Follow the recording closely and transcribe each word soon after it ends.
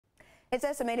It's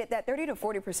estimated that 30 to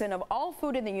 40% of all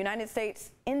food in the United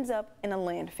States ends up in a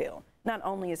landfill. Not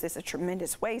only is this a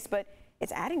tremendous waste, but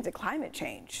it's adding to climate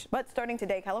change. But starting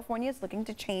today, California is looking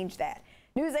to change that.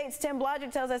 News 8's Tim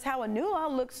Blodgett tells us how a new law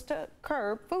looks to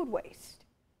curb food waste.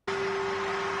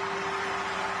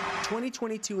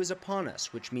 2022 is upon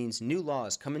us, which means new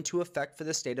laws come into effect for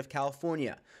the state of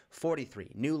California.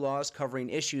 43 new laws covering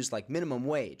issues like minimum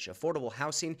wage, affordable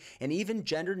housing, and even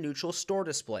gender-neutral store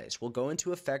displays will go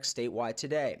into effect statewide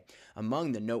today.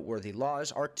 Among the noteworthy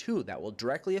laws are 2 that will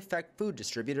directly affect food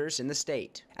distributors in the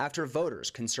state. After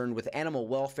voters concerned with animal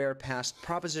welfare passed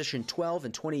Proposition 12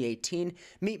 in 2018,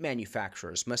 meat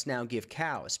manufacturers must now give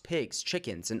cows, pigs,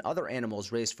 chickens, and other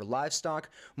animals raised for livestock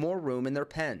more room in their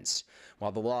pens.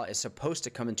 While the law is supposed to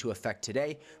come into effect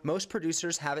today, most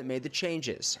producers haven't made the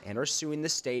changes and are suing the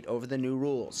state over the new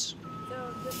rules.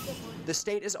 The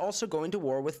state is also going to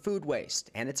war with food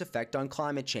waste and its effect on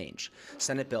climate change.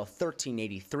 Senate Bill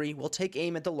 1383 will take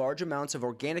aim at the large amounts of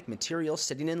organic material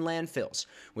sitting in landfills,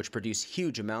 which produce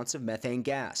huge amounts of methane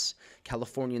gas.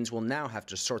 Californians will now have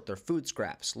to sort their food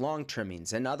scraps, lawn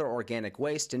trimmings, and other organic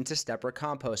waste into separate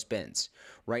compost bins.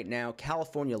 Right now,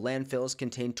 California landfills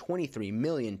contain 23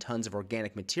 million tons of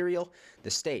organic material. The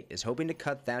state is hoping to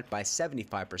cut that by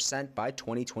 75% by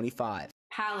 2025.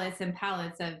 Pallets and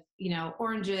pallets of,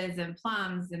 oranges and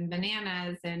plums and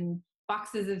bananas and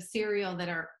boxes of cereal that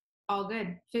are all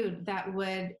good food that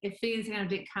would, if Feed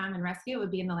Insanity didn't come and rescue, it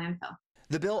would be in the landfill.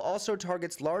 The bill also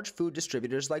targets large food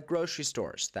distributors like grocery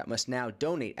stores that must now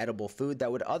donate edible food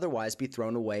that would otherwise be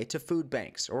thrown away to food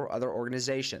banks or other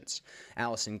organizations.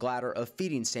 Allison Glatter of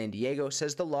Feeding San Diego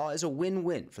says the law is a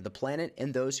win-win for the planet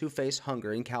and those who face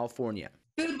hunger in California.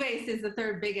 Food waste is the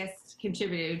 3rd biggest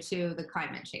contributor to the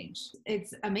climate change.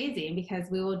 It's amazing because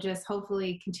we will just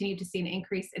hopefully continue to see an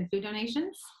increase in food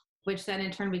donations, which then in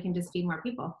turn we can just feed more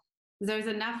people. There's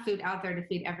enough food out there to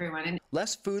feed everyone. And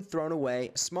less food thrown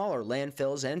away, smaller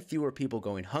landfills, and fewer people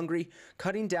going hungry,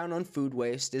 cutting down on food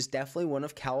waste is definitely one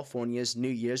of California's New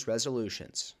Year's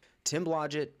resolutions. Tim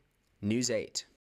Blodgett, News 8.